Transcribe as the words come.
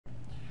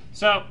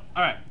So,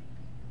 all right,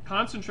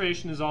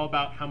 concentration is all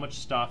about how much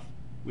stuff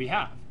we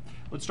have.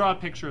 Let's draw a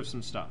picture of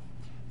some stuff.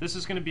 This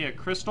is going to be a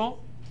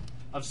crystal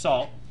of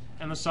salt,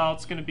 and the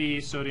salt's going to be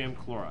sodium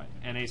chloride,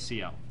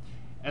 NaCl.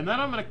 And then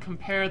I'm going to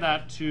compare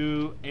that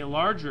to a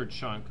larger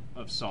chunk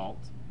of salt,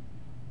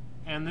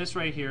 and this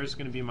right here is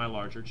going to be my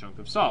larger chunk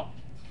of salt.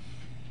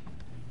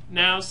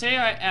 Now, say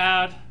I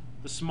add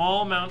the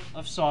small amount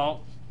of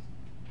salt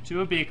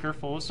to a beaker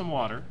full of some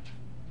water.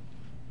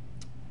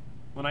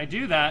 When I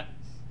do that,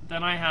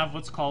 then I have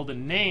what's called a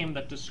name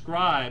that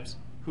describes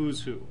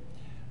who's who.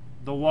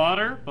 The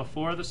water,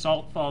 before the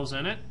salt falls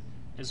in it,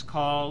 is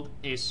called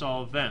a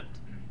solvent.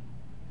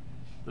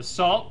 The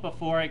salt,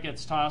 before it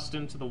gets tossed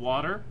into the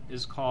water,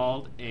 is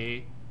called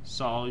a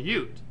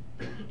solute.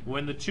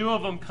 When the two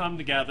of them come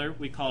together,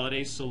 we call it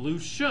a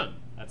solution.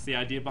 That's the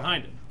idea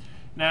behind it.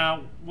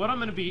 Now, what I'm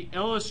going to be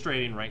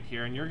illustrating right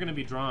here, and you're going to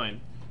be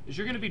drawing, is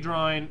you're going to be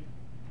drawing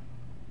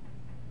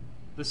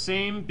the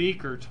same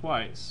beaker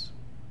twice.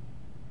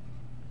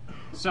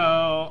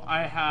 So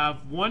I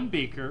have one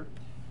beaker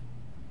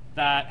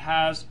that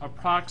has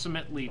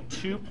approximately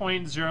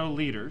 2.0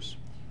 liters,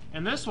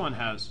 and this one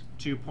has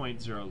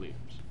 2.0 liters.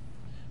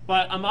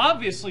 But I'm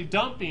obviously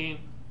dumping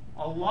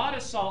a lot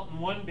of salt in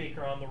one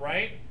beaker on the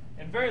right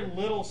and very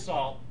little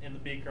salt in the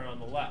beaker on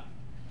the left.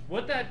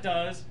 What that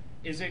does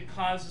is it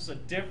causes a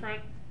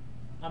different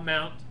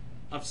amount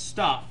of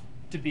stuff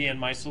to be in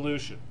my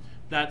solution.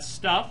 That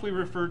stuff we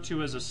refer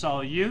to as a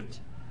solute,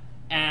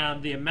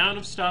 and the amount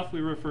of stuff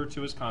we refer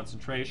to as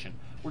concentration.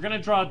 We're going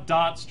to draw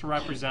dots to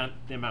represent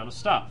the amount of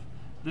stuff.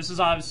 This is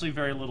obviously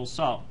very little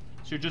salt,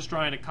 so you're just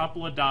drawing a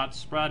couple of dots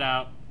spread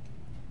out,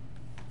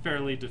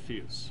 fairly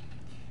diffuse.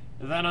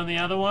 And then on the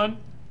other one,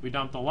 we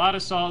dumped a lot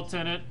of salt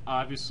in it,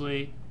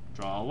 obviously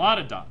draw a lot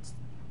of dots.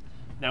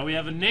 Now we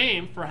have a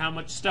name for how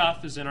much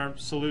stuff is in our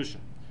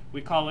solution.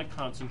 We call it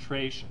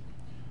concentration.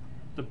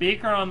 The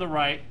beaker on the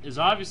right is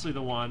obviously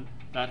the one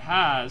that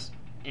has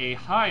a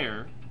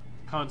higher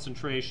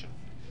concentration.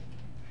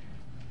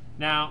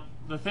 Now,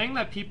 the thing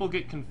that people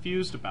get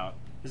confused about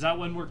is that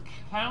when we're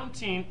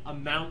counting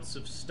amounts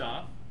of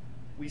stuff,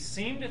 we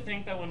seem to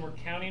think that when we're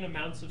counting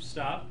amounts of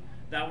stuff,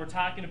 that we're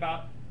talking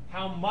about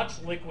how much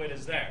liquid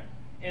is there.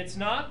 It's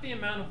not the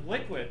amount of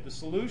liquid, the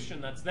solution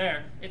that's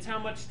there, it's how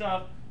much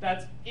stuff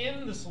that's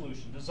in the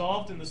solution,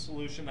 dissolved in the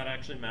solution, that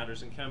actually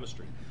matters in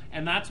chemistry.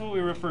 And that's what we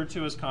refer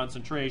to as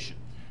concentration.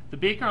 The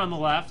beaker on the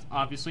left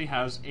obviously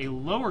has a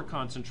lower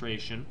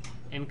concentration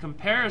in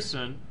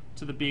comparison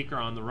to the beaker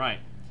on the right.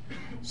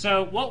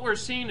 So what we're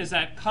seeing is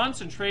that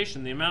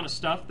concentration, the amount of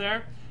stuff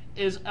there,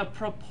 is a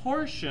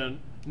proportion,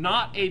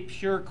 not a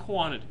pure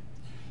quantity.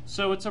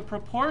 So it's a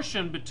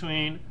proportion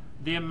between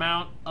the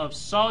amount of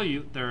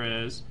solute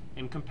there is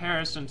in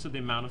comparison to the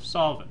amount of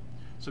solvent.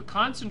 So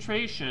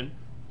concentration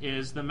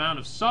is the amount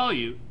of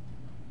solute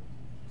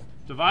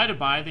divided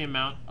by the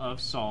amount of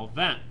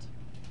solvent.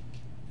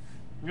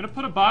 I'm going to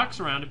put a box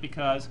around it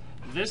because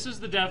this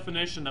is the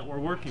definition that we're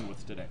working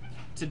with today.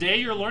 Today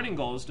your learning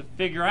goal is to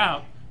figure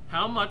out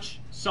how much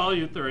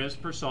solute there is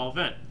per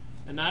solvent.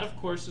 And that, of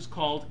course, is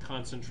called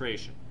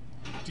concentration.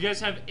 Do you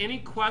guys have any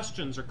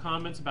questions or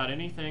comments about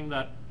anything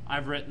that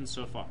I've written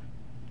so far?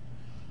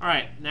 All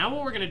right, now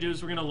what we're going to do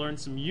is we're going to learn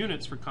some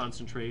units for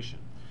concentration.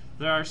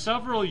 There are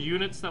several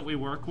units that we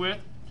work with.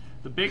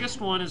 The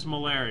biggest one is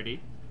molarity.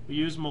 We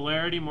use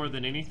molarity more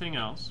than anything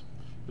else.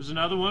 There's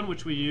another one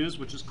which we use,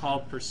 which is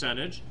called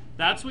percentage.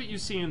 That's what you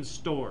see in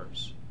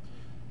stores.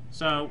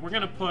 So we're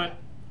going to put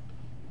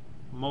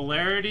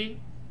molarity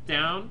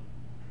down,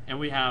 and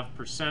we have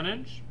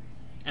percentage,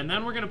 and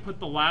then we're going to put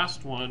the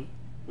last one,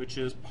 which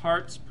is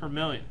parts per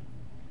million.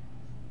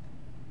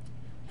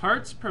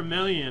 Parts per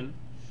million,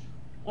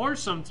 or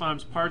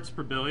sometimes parts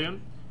per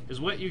billion,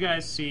 is what you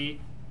guys see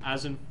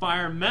as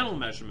environmental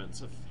measurements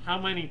of how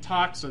many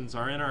toxins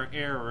are in our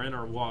air or in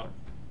our water.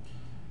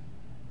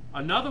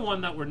 Another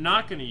one that we're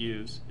not going to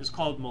use is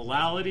called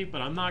molality,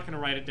 but I'm not going to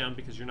write it down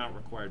because you're not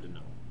required to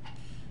know.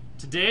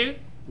 Today,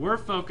 we're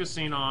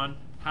focusing on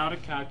how to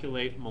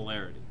calculate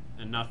molarity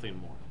and nothing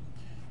more.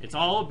 It's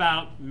all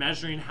about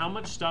measuring how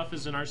much stuff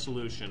is in our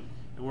solution,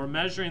 and we're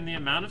measuring the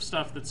amount of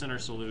stuff that's in our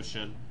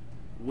solution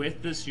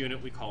with this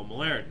unit we call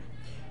molarity.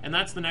 And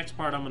that's the next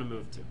part I'm going to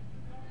move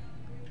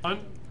to.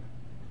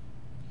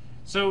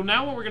 So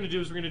now what we're going to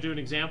do is we're going to do an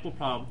example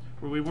problem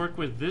where we work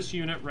with this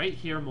unit right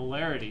here,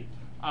 molarity,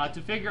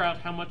 to figure out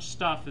how much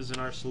stuff is in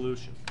our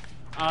solution.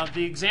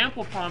 The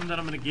example problem that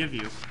I'm going to give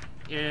you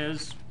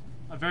is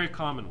a very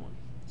common one.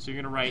 So you're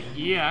going to write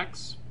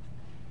EX,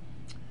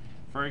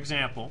 for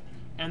example,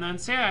 and then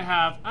say I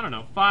have, I don't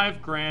know,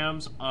 5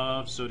 grams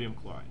of sodium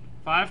chloride.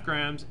 5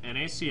 grams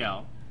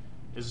NaCl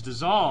is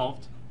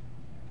dissolved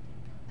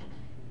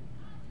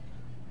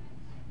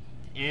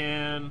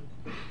in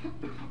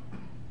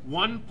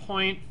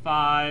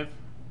 1.5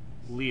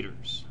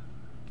 liters.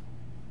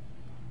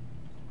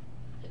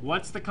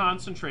 What's the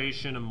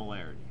concentration of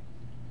molarity?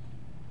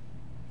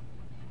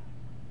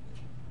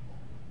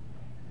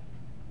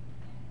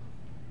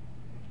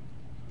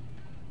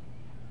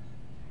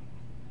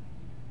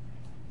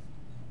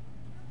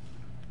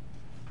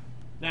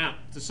 Now,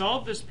 to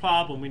solve this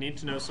problem, we need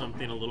to know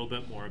something a little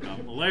bit more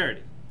about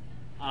molarity.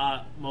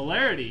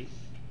 Molarity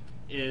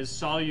is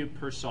solute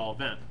per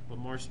solvent, but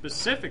more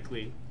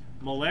specifically,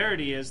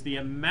 molarity is the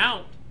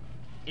amount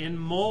in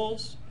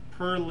moles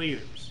per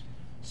liters.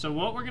 So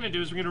what we're going to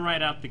do is we're going to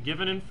write out the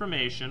given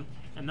information,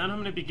 and then I'm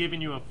going to be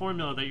giving you a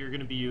formula that you're going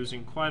to be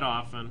using quite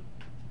often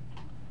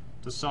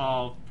to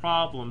solve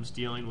problems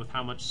dealing with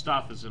how much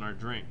stuff is in our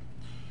drink.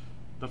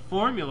 The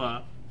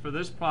formula for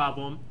this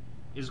problem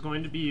is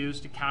going to be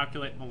used to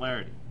calculate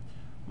molarity.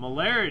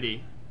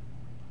 Molarity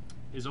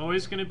is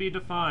always going to be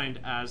defined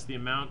as the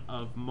amount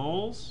of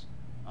moles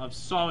of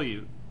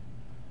solute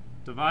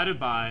divided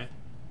by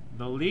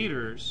the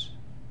liters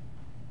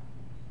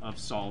of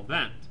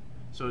solvent.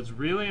 So it's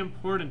really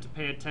important to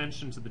pay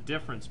attention to the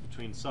difference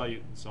between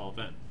solute and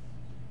solvent.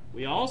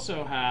 We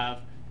also have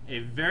a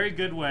very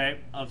good way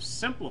of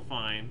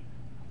simplifying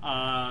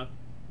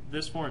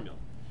this formula.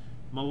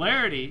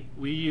 Molarity,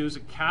 we use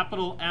a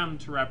capital M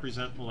to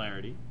represent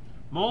molarity.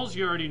 Moles,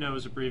 you already know,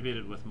 is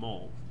abbreviated with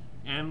mole,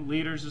 and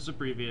liters is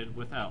abbreviated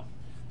with L.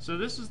 So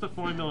this is the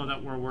formula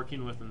that we're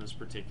working with in this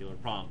particular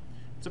problem.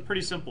 It's a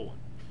pretty simple one.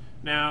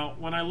 Now,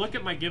 when I look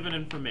at my given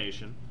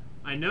information,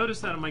 I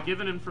notice that in my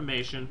given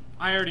information,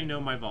 I already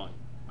know my volume.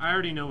 I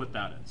already know what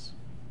that is.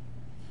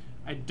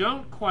 I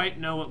don't quite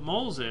know what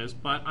moles is,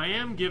 but I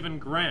am given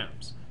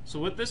grams. So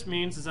what this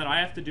means is that I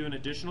have to do an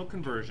additional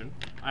conversion.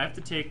 I have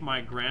to take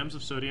my grams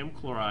of sodium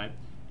chloride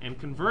and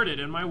convert it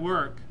in my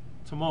work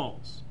to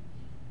moles.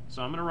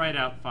 So I'm going to write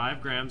out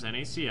 5 grams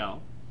NaCl,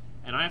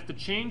 and I have to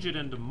change it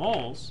into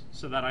moles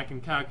so that I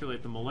can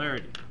calculate the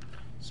molarity.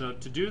 So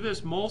to do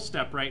this mole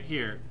step right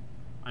here,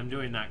 I'm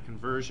doing that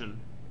conversion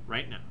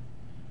right now.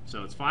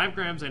 So it's 5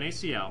 grams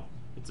NaCl.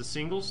 It's a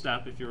single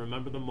step. If you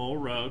remember the mole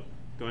road,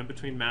 going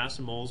between mass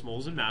and moles,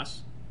 moles and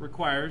mass,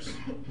 requires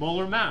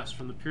molar mass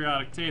from the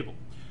periodic table.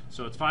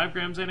 So it's 5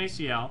 grams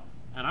NaCl,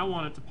 and I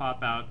want it to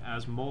pop out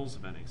as moles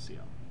of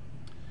NaCl.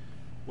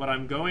 What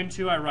I'm going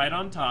to, I write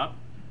on top.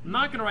 I'm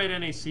not going to write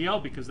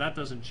NaCl because that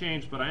doesn't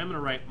change, but I am going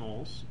to write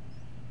moles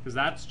because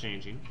that's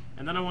changing.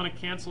 And then I want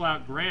to cancel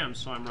out grams,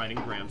 so I'm writing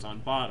grams on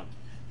bottom.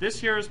 This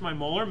here is my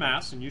molar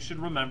mass, and you should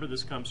remember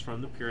this comes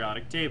from the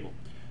periodic table.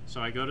 So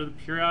I go to the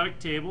periodic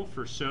table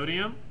for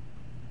sodium,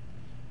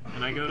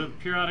 and I go to the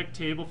periodic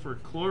table for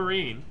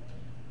chlorine,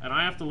 and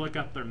I have to look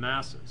up their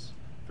masses.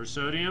 For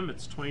sodium,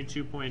 it's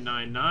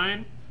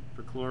 22.99.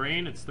 For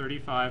chlorine, it's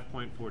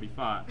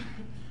 35.45.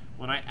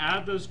 When I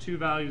add those two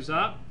values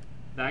up,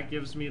 that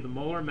gives me the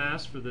molar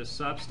mass for this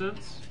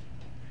substance,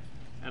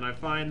 and I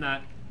find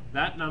that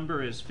that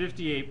number is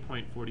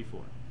 58.44.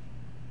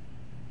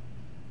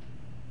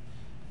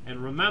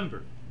 And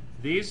remember,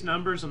 these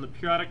numbers on the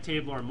periodic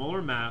table are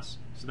molar mass,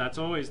 so that's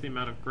always the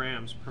amount of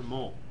grams per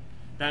mole.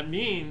 That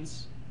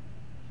means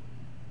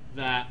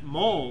that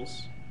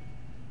moles,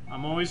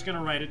 I'm always going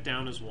to write it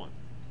down as 1.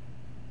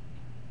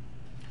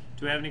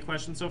 Do we have any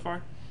questions so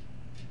far?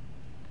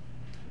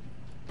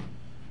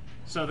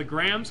 So the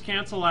grams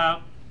cancel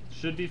out,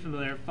 should be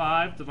familiar,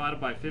 5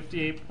 divided by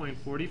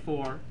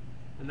 58.44,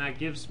 and that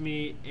gives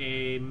me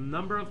a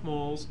number of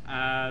moles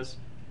as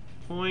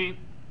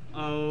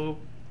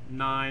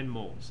 0.09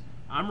 moles.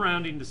 I'm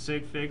rounding to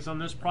sig figs on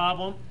this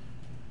problem,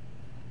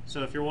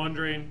 so if you're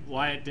wondering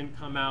why it didn't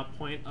come out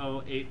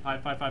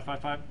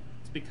 0.0855555,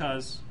 it's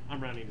because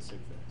I'm rounding to sig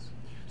figs.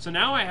 So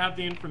now I have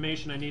the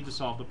information I need to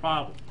solve the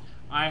problem.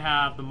 I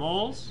have the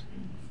moles,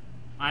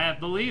 I have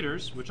the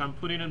liters, which I'm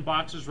putting in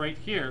boxes right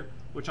here,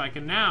 which I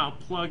can now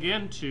plug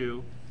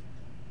into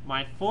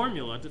my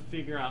formula to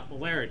figure out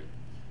molarity.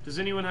 Does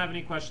anyone have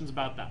any questions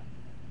about that?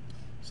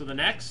 So the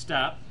next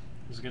step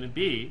is going to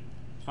be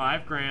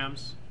 5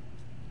 grams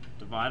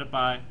divided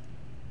by,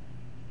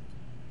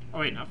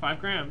 oh wait, not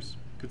 5 grams.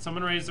 Could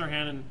someone raise their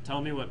hand and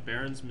tell me what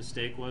Barron's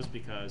mistake was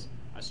because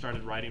I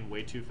started writing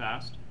way too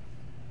fast?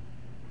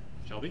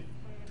 Shelby?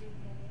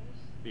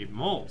 Be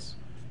moles,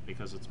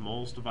 because it's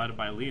moles divided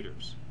by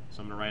liters.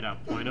 So I'm going to write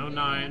out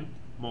 0.09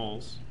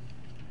 moles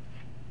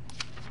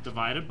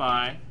divided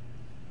by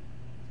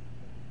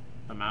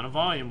the amount of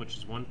volume, which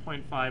is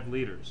 1.5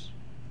 liters.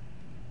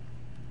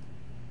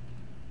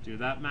 Do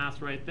that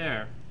math right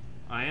there.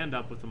 I end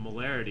up with a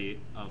molarity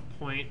of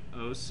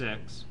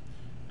 0.06,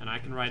 and I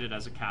can write it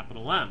as a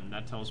capital M.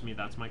 That tells me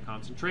that's my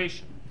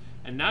concentration.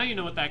 And now you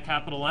know what that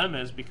capital M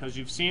is because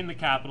you've seen the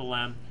capital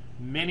M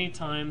many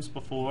times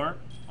before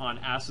on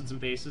acids and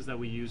bases that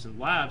we use in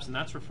labs, and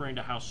that's referring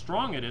to how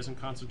strong it is in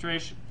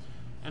concentration.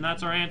 And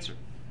that's our answer.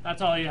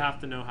 That's all you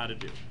have to know how to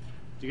do.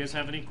 Do you guys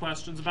have any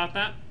questions about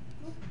that?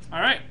 All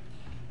right.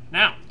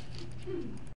 Now,